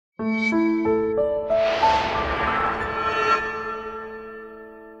Hello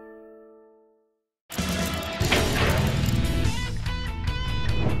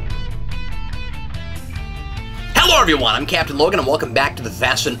everyone, I'm Captain Logan and welcome back to the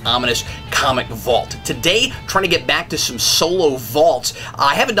vast and ominous Comic Vault. Today, trying to get back to some solo vaults.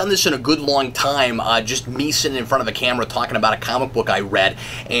 I haven't done this in a good long time, just me sitting in front of a camera talking about a comic book I read.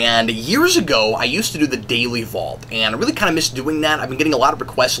 And years ago, I used to do the daily vault, and I really kind of miss doing that. I've been getting a lot of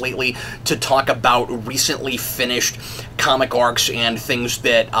requests lately to talk about recently finished comic arcs and things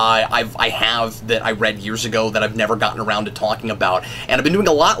that I have that I read years ago that I've never gotten around to talking about. And I've been doing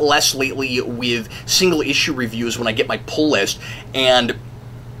a lot less lately with single issue reviews when I get my pull list, and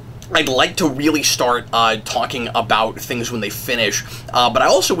I'd like to really start talking about things when they finish, but I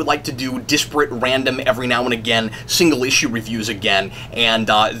also would like to do disparate, random, every now and again, single issue reviews again, and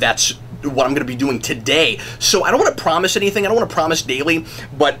that's what I'm going to be doing today. So I don't want to promise anything, I don't want to promise daily,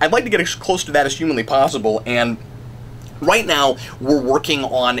 but I'd like to get as close to that as humanly possible, and right now, we're working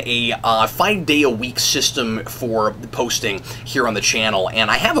on a 5-day-a-week system for posting here on the channel, and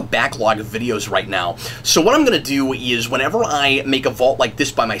I have a backlog of videos right now. So what I'm going to do is, whenever I make a vault like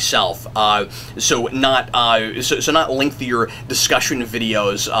this by myself, so not lengthier discussion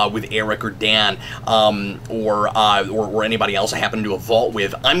videos with Eric or Dan or anybody else I happen to do a vault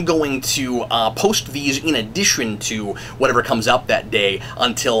with, I'm going to post these in addition to whatever comes up that day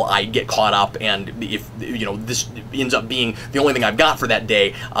until I get caught up, and if this ends up being the only thing I've got for that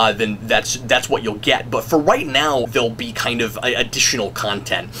day, then that's what you'll get. But for right now, there'll be kind of additional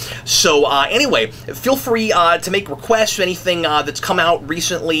content. So anyway, feel free to make requests, anything that's come out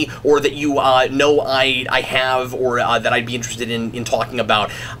recently or that you know I have or that I'd be interested in talking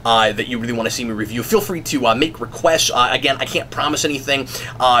about that you really want to see me review. Feel free to make requests. Again, I can't promise anything,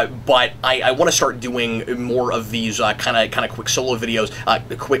 but I want to start doing more of these kind of quick solo videos,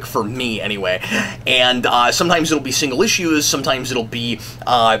 quick for me anyway. And sometimes it'll be single issues, sometimes it'll be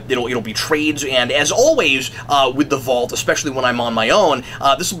trades, and as always with the vault, especially when I'm on my own,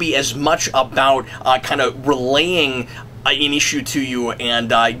 this will be as much about kind of relaying an issue to you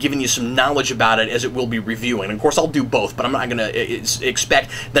and giving you some knowledge about it as it will be reviewing. And of course, I'll do both, but I'm not going to expect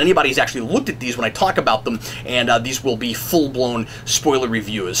that anybody's actually looked at these when I talk about them, and these will be full-blown spoiler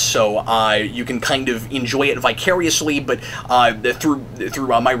reviews. So you can kind of enjoy it vicariously, but through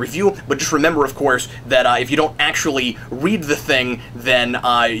my review. But just remember, of course, that if you don't actually read the thing, then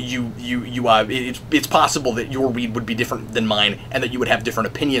it's possible that your read would be different than mine, and that you would have different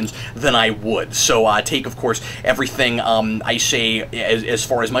opinions than I would. So take, of course, everything I say as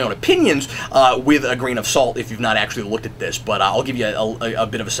far as my own opinions with a grain of salt if you've not actually looked at this, but I'll give you a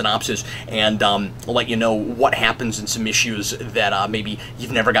bit of a synopsis and let you know what happens in some issues that maybe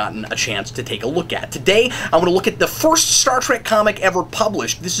you've never gotten a chance to take a look at. Today, I'm going to look at the first Star Trek comic ever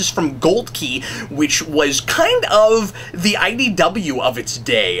published. This is from Gold Key, which was kind of the IDW of its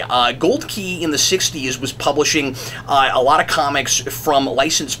day. Gold Key in the 60s was publishing a lot of comics from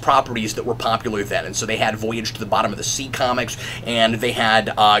licensed properties that were popular then, and so they had Voyage to the Bottom of the Sea comics, and they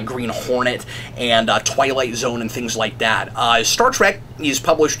had Green Hornet and Twilight Zone and things like that. Star Trek is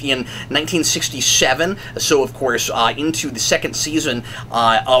published in 1967, so of course into the second season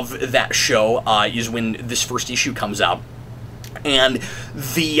of that show is when this first issue comes out. And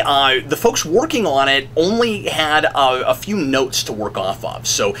the folks working on it only had a few notes to work off of.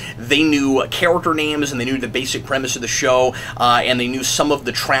 So they knew character names, and they knew the basic premise of the show, and they knew some of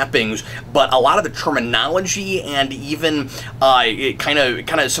the trappings, but a lot of the terminology and even kind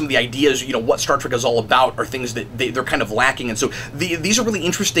of some of the ideas, what Star Trek is all about, are things that they're kind of lacking. And so these are really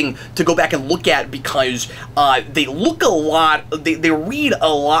interesting to go back and look at, because they look a lot, they read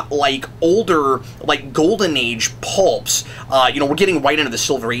a lot like older, like Golden Age pulps. We're getting right into the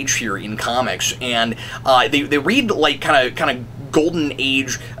Silver Age here in comics, and they read like kind of Golden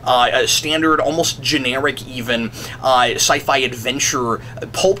Age, standard, almost generic even, sci-fi adventure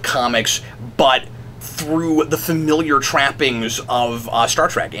pulp comics, but through the familiar trappings of Star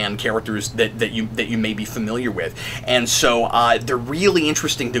Trek and characters that you may be familiar with. And so they're really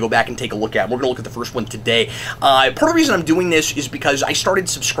interesting to go back and take a look at. We're going to look at the first one today. Part of the reason I'm doing this is because I started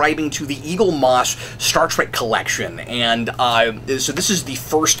subscribing to the Eaglemoss Star Trek collection, and so this is the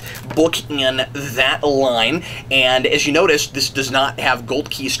first book in that line, and as you notice, this does not have Gold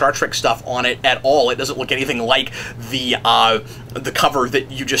Key Star Trek stuff on it at all. It doesn't look anything like the the cover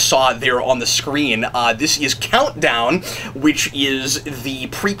that you just saw there on the screen. This is Countdown, which is the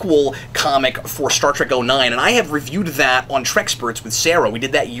prequel comic for Star Trek 09, and I have reviewed that on Trexperts with Sarah. We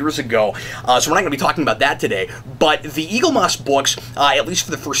did that years ago, so we're not going to be talking about that today. But the Eaglemoss books, at least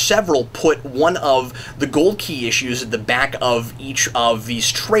for the first several, put one of the Gold Key issues at the back of each of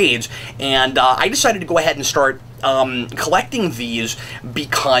these trades, and I decided to go ahead and start collecting these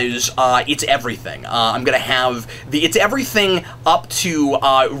because it's everything. I'm going to have it's everything up to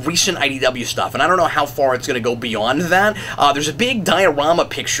recent IDW stuff, and I don't know how far it's going to go beyond that. There's a big diorama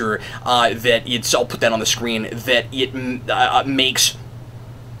picture that I'll put that on the screen, that it makes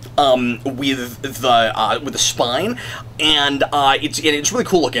with the spine, and it's really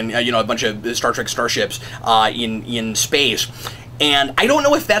cool looking. You know, a bunch of Star Trek starships in space. And I don't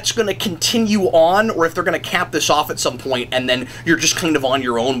know if that's going to continue on, or if they're going to cap this off at some point, and then you're just kind of on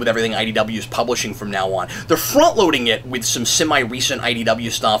your own with everything IDW is publishing from now on. They're front-loading it with some semi-recent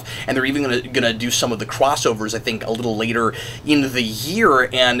IDW stuff, and they're even going to do some of the crossovers, I think, a little later in the year,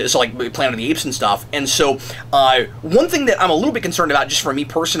 and so like Planet of the Apes and stuff. And so one thing that I'm a little bit concerned about, just for me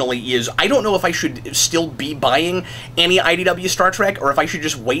personally, is I don't know if I should still be buying any IDW Star Trek, or if I should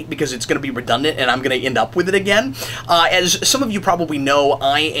just wait because it's going to be redundant and I'm going to end up with it again. As some of you probably know,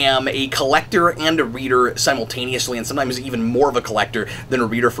 I am a collector and a reader simultaneously, and sometimes even more of a collector than a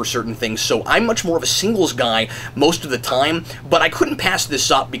reader for certain things, so I'm much more of a singles guy most of the time, but I couldn't pass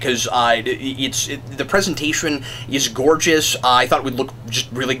this up because the presentation is gorgeous. I thought it would look just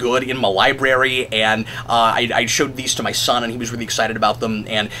really good in my library, and I showed these to my son, and he was really excited about them,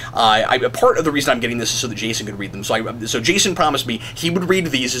 and part of the reason I'm getting this is so that Jason could read them. So Jason promised me he would read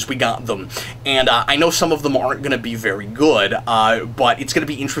these as we got them, and I know some of them aren't going to be very good, but it's going to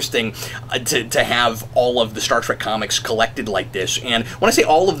be interesting to have all of the Star Trek comics collected like this. And when I say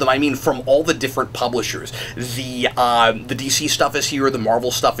all of them, I mean from all the different publishers. The DC stuff is here, the Marvel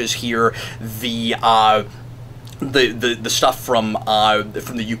stuff is here, the stuff from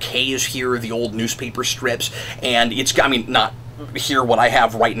the UK is here, the old newspaper strips, and it's, I mean, not here what I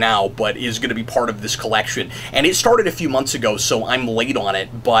have right now, but is going to be part of this collection. And it started a few months ago, so I'm late on it,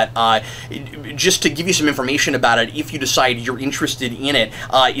 but just to give you some information about it, if you decide you're interested in it,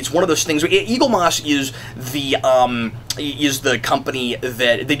 it's one of those things. Eaglemoss is the company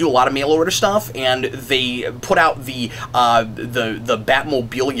that they do a lot of mail order stuff, and they put out the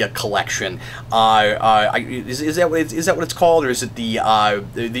Batmobilia collection. Is that what it's called, or is it the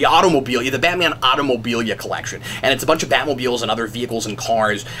Automobilia, the Batman Automobilia collection? And it's a bunch of Batmobiles and other vehicles and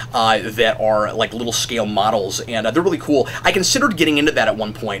cars that are like little scale models, and they're really cool. I considered getting into that at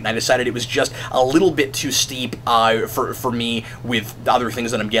one point, and I decided it was just a little bit too steep for me with the other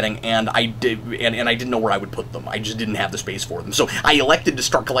things that I'm getting, and I didn't know where I would put them. I just didn't have the space for them, so I elected to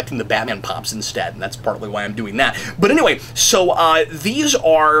start collecting the Batman Pops instead, and that's partly why I'm doing that. But anyway, so these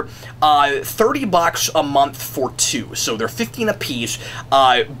are $30 a month for 2, so they're 15 a piece,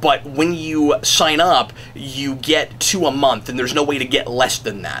 but when you sign up, you get 2 a month, and there's no way to get less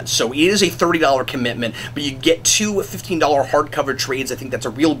than that. So it is a $30 commitment, but you get 2 $15 hardcover trades. I think that's a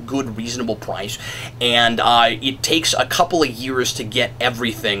real good, reasonable price, and it takes a couple of years to get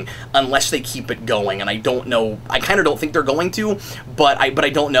everything unless they keep it going, and I don't know. I kind of don't think they're going to, but I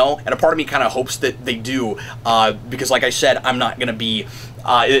don't know, and a part of me kind of hopes that they do, because like I said, I'm not going to be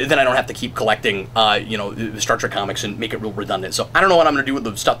then I don't have to keep collecting you know, the Star Trek comics and make it real redundant. So I don't know what I'm going to do with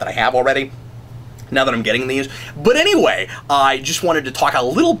the stuff that I have already, now that I'm getting these. But anyway, I just wanted to talk a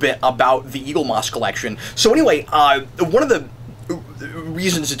little bit about the Eaglemoss collection. So anyway, one of the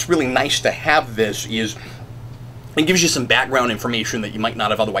reasons it's really nice to have this is it gives you some background information that you might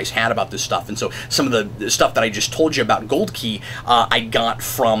not have otherwise had about this stuff. And so some of the stuff that I just told you about Gold Key, I got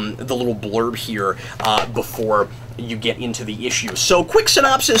from the little blurb here before you get into the issue. So, quick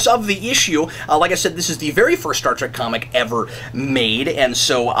synopsis of the issue. Like I said, this is the very first Star Trek comic ever made, and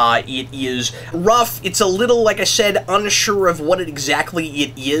so it is rough. It's a little, like I said, unsure of what exactly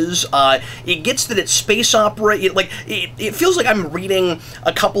it is. It gets that it's space opera. It feels like I'm reading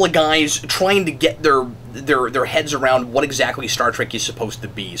a couple of guys trying to get their heads around what exactly Star Trek is supposed to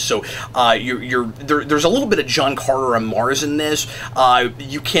be. So there's a little bit of John Carter on Mars in this.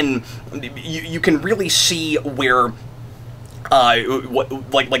 You can really see where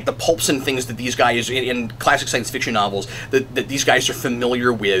like the pulps and things that these guys in classic science fiction novels that these guys are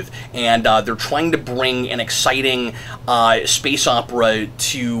familiar with, and they're trying to bring an exciting space opera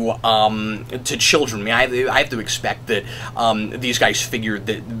to children. I mean, I have to expect that these guys figured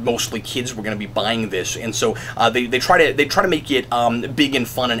that mostly kids were going to be buying this, and so they try to make it big and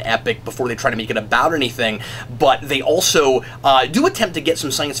fun and epic before they try to make it about anything. But they also do attempt to get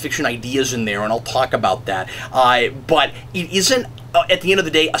some science fiction ideas in there, and I'll talk about that. But it isn't, at the end of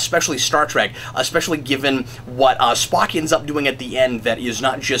the day, especially Star Trek, especially given what Spock ends up doing at the end, that is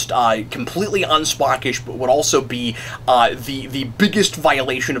not just completely un-Spockish, but would also be the biggest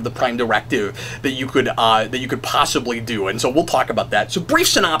violation of the Prime Directive that you could possibly do. And so we'll talk about that. So brief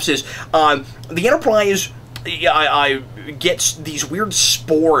synopsis: the Enterprise gets these weird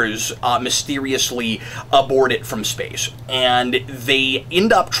spores mysteriously aboard it from space, and they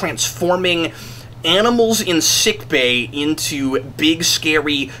end up transforming animals in sickbay into big,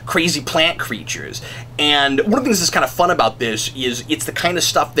 scary, crazy plant creatures. And one of the things that's kind of fun about this is it's the kind of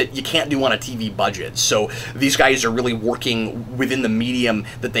stuff that you can't do on a TV budget. So these guys are really working within the medium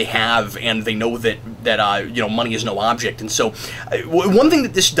that they have, and they know that you know, money is no object. And so one thing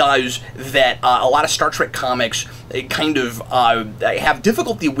that this does that a lot of Star Trek comics kind of have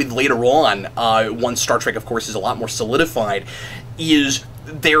difficulty with later on, once Star Trek, of course, is a lot more solidified, is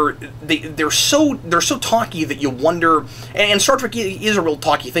they're so talky that you wonder. And Star Trek is a real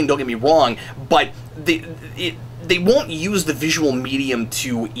talky thing, don't get me wrong, but they won't use the visual medium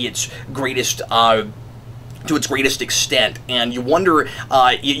to its greatest extent, and you wonder,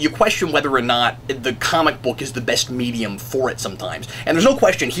 you question whether or not the comic book is the best medium for it sometimes. And there's no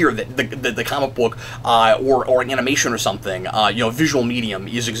question here that the comic book or an animation or something, you know, visual medium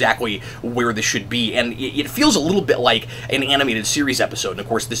is exactly where this should be. And it feels a little bit like an animated series episode. And of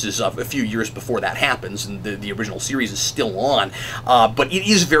course, this is a few years before that happens, and the original series is still on. But it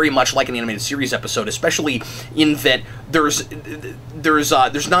is very much like an animated series episode, especially in that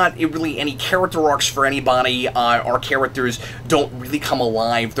there's not really any character arcs for anybody. Our characters don't really come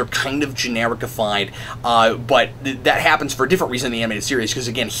alive. They're kind of genericified, but that happens for a different reason in the animated series, because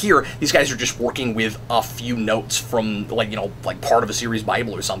again, here, these guys are just working with a few notes from, like, you know, like part of a series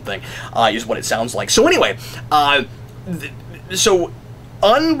Bible or something, is what it sounds like. So anyway, so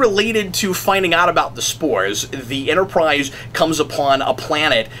unrelated to finding out about the spores, the Enterprise comes upon a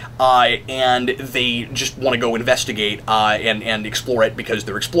planet, and they just want to go investigate and explore it because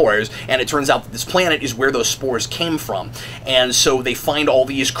they're explorers, and it turns out that this planet is where those spores came from. And so they find all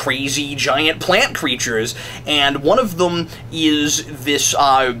these crazy giant plant creatures, and one of them is this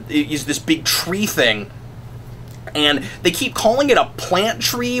big tree thing. And they keep calling it a plant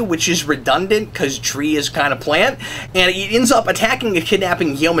tree, which is redundant because tree is kind of plant, and it ends up attacking and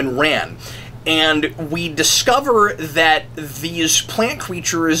kidnapping Yeoman Ran. And we discover that these plant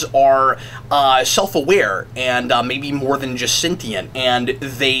creatures are self-aware and maybe more than just sentient, and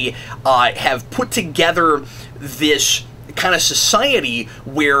they have put together this kind of society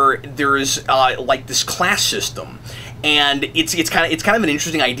where there's like this class system. And it's kind of an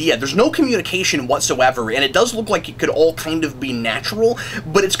interesting idea. There's no communication whatsoever, and it does look like it could all kind of be natural,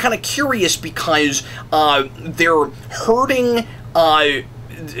 but it's kind of curious because they're herding a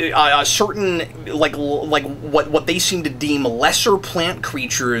certain, like what they seem to deem lesser plant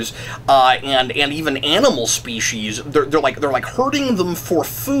creatures and even animal species. They're like herding them for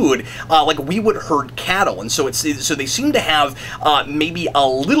food, like we would herd cattle, and so they seem to have maybe a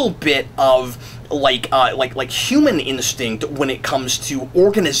little bit of like human instinct when it comes to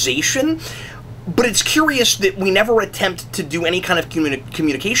organization. But it's curious that we never attempt to do any kind of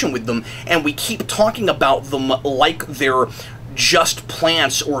communication with them, and we keep talking about them like they're just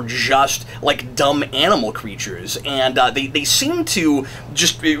plants or just like dumb animal creatures. And they seem to,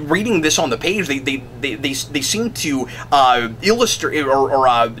 just reading this on the page, they seem to illustrate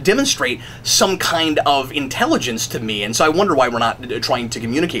or demonstrate some kind of intelligence to me, and so I wonder why we're not trying to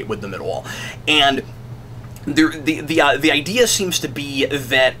communicate with them at all. And the idea seems to be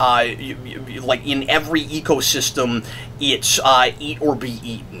that like in every ecosystem, it's eat or be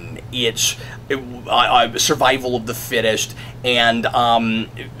eaten. It's survival of the fittest, and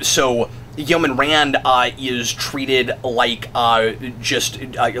so Yeoman Rand is treated like just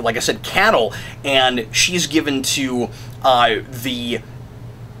like I said, cattle, and she's given to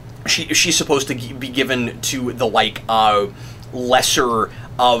she's supposed to be given to the like lesser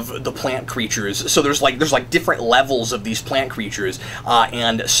of the plant creatures. So there's like different levels of these plant creatures,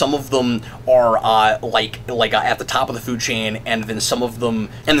 and some of them are like at the top of the food chain, and then some of them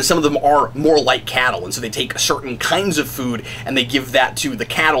are more like cattle, and so they take certain kinds of food and they give that to the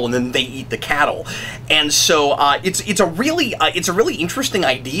cattle, and then they eat the cattle. And so it's a really interesting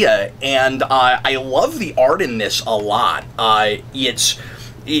idea, and I love the art in this a lot. It's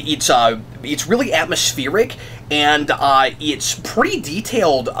really atmospheric, and it's pretty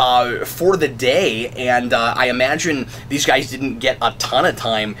detailed for the day, and I imagine these guys didn't get a ton of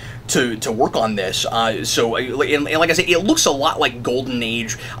time to work on this. So, and like I said, it looks a lot like Golden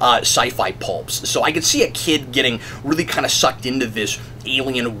Age sci-fi pulps. So I could see a kid getting really kind of sucked into this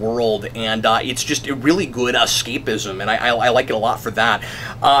alien world, and it's just a really good escapism, and I like it a lot for that.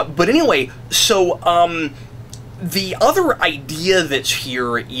 But anyway, so the other idea that's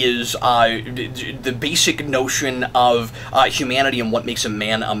here is the basic notion of humanity and what makes a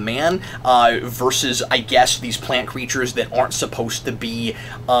man versus, I guess, these plant creatures that aren't supposed to be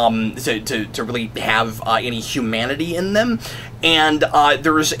to really have any humanity in them. And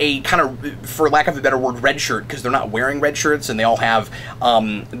there's a kind of, for lack of a better word, red shirt, because they're not wearing red shirts, and they all have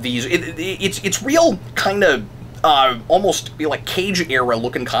these. It's real kind of almost like Cage era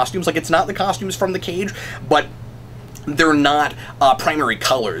looking costumes. Like, it's not the costumes from the Cage, but they're not primary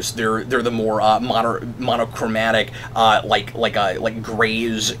colors. They're the more monochromatic, like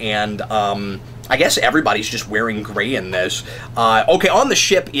grays, and I guess everybody's just wearing gray in this. Okay, on the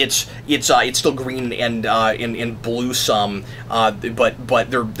ship it's still green and blue some,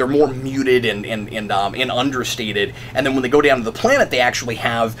 but they're more muted and understated. And then when they go down to the planet, they actually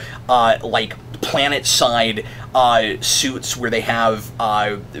have like planet side suits where they have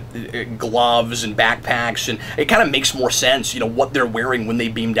gloves and backpacks, and it kind of makes more sense, you know, what they're wearing when they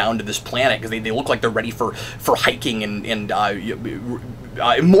beam down to this planet, because they look like they're ready for hiking and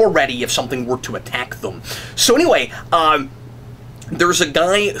more ready if something were to attack them. So anyway, there's a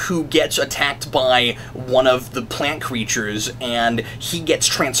guy who gets attacked by one of the plant creatures, and he gets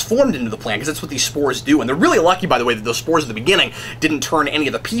transformed into the plant, because that's what these spores do. And they're really lucky, by the way, that those spores at the beginning didn't turn any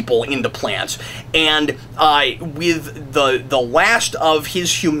of the people into plants. And with the last of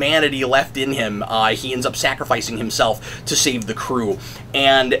his humanity left in him, he ends up sacrificing himself to save the crew.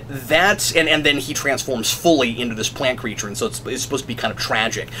 And that's and then he transforms fully into this plant creature, and so it's supposed to be kind of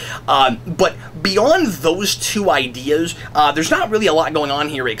tragic. But beyond those two ideas, there's not really a lot going on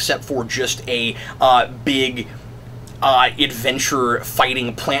here except for just a big adventure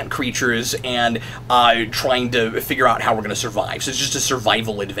fighting plant creatures and trying to figure out how we're going to survive. So it's just a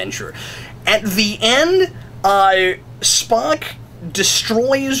survival adventure. At the end, Spock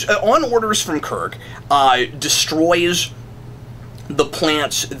destroys, on orders from Kirk, destroys the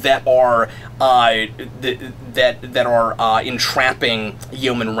plants that are entrapping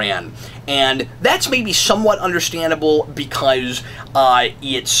Yeoman Ran, and that's maybe somewhat understandable because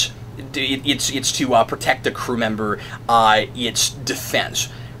it's to protect a crew member, its defense.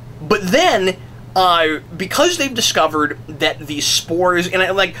 But then, because they've discovered that these spores, and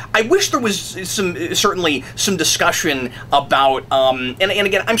I wish there was certainly some discussion about, and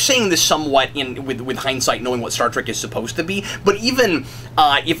again, I'm saying this somewhat with hindsight, knowing what Star Trek is supposed to be, but even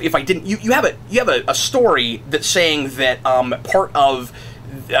if I didn't, you have a story that's saying that part of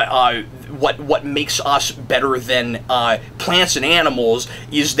what makes us better than plants and animals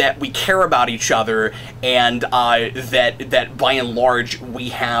is that we care about each other, and that by and large we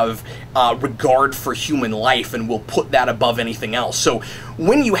have regard for human life, and we'll put that above anything else. So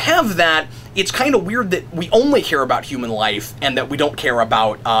when you have that, it's kind of weird that we only care about human life and that we don't care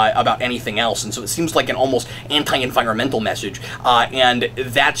about anything else. And so it seems like an almost anti-environmental message, and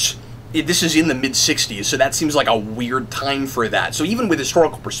this is in the mid-60s, so that seems like a weird time for that. So even with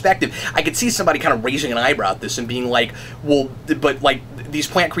historical perspective, I could see somebody kind of raising an eyebrow at this and being like, well, but like, these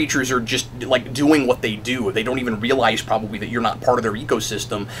plant creatures are just like doing what they do. They don't even realize probably that you're not part of their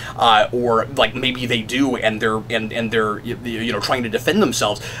ecosystem, or like maybe they do, and they're you know, trying to defend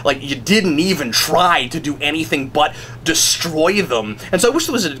themselves. Like, you didn't even try to do anything but destroy them. And so I wish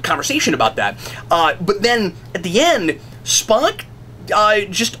there was a conversation about that. But then at the end, Spock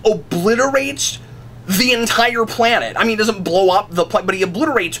just obliterates the entire planet. I mean, he doesn't blow up the planet, but he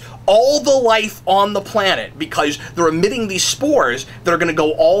obliterates all the life on the planet because they're emitting these spores that are going to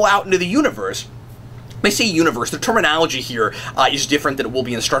go all out into the universe. They say universe. The terminology here is different than it will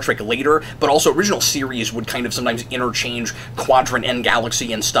be in Star Trek later, but also original series would kind of sometimes interchange quadrant and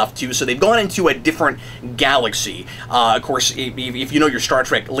galaxy and stuff too, so they've gone into a different galaxy. Of course, if you know your Star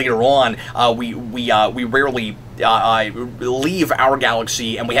Trek later on, we rarely leave our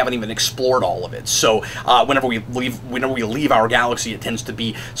galaxy, and we haven't even explored all of it. So whenever we leave our galaxy, it tends to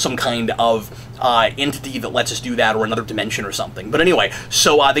be some kind of entity that lets us do that, or another dimension or something. But anyway,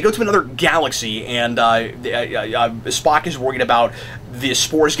 so they go to another galaxy, and Spock is worried about the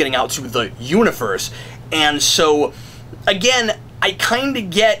spores getting out to the universe. And so, again, I kind of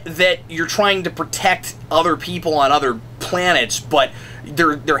get that you're trying to protect other people on other planets, but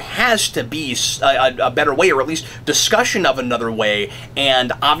there has to be a better way, or at least discussion of another way,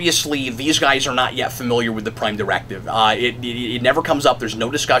 and obviously these guys are not yet familiar with the Prime Directive. It never comes up. There's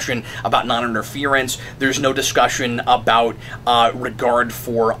no discussion about non-interference. There's no discussion about regard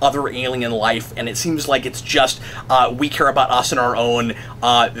for other alien life, and it seems like it's just we care about us and our own,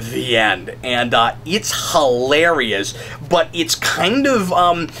 the end. And it's hilarious, but it's kind of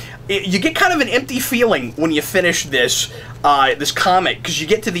you get kind of an empty feeling when you finish this this comic, because you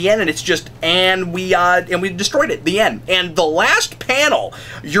get to the end and it's just, and we destroyed it, the end. And the last panel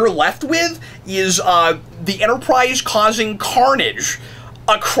you're left with is the Enterprise causing carnage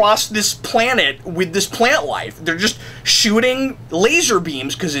across this planet with this plant life. They're just shooting laser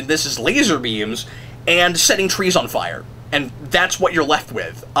beams, because this is laser beams, and setting trees on fire. And that's what you're left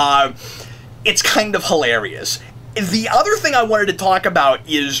with. It's kind of hilarious. The other thing I wanted to talk about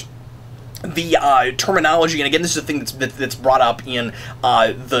is the terminology, and again, this is a thing that's brought up in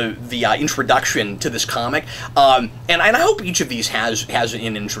the introduction to this comic, and I hope each of these has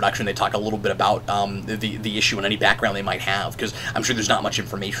an introduction. They talk a little bit about the issue and any background they might have, because I'm sure there's not much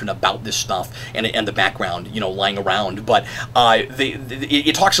information about this stuff and the background, you know, lying around. But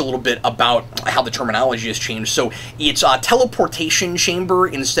it talks a little bit about how the terminology has changed. So it's a teleportation chamber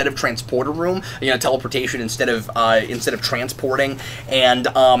instead of transporter room. You know, teleportation instead of transporting, and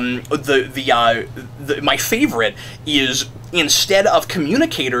my favorite is, instead of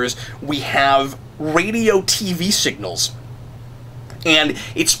communicators, we have radio TV signals. And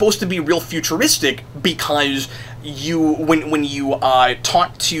it's supposed to be real futuristic, because when you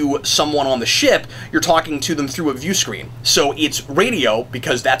talk to someone on the ship, you're talking to them through a view screen. So it's radio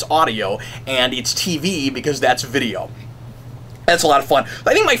because that's audio, and it's TV because that's video. That's a lot of fun.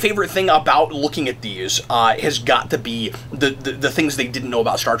 I think my favorite thing about looking at these has got to be the things they didn't know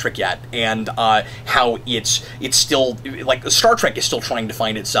about Star Trek yet, and how it's still, like, Star Trek is still trying to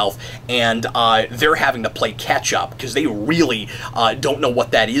find itself, and they're having to play catch up because they really don't know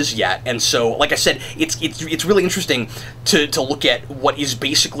what that is yet. And so, like I said, it's really interesting to look at what is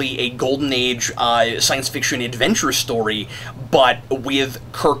basically a golden age science fiction adventure story, but with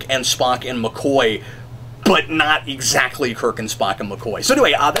Kirk and Spock and McCoy, but not exactly Kirk and Spock and McCoy. So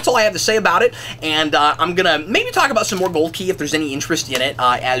anyway, that's all I have to say about it, and I'm going to maybe talk about some more Gold Key if there's any interest in it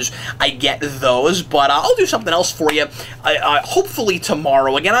as I get those, but I'll do something else for you, hopefully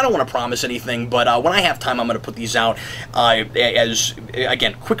tomorrow. Again, I don't want to promise anything, but when I have time, I'm going to put these out as,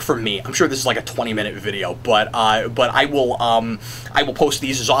 again, quick for me. I'm sure this is like a 20-minute video, but I will post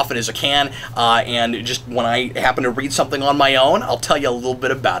these as often as I can, and just when I happen to read something on my own, I'll tell you a little bit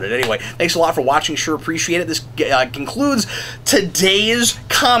about it. Anyway, thanks a lot for watching. Sure appreciate it. This concludes today's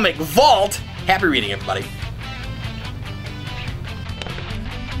Comic Vault. Happy reading, everybody.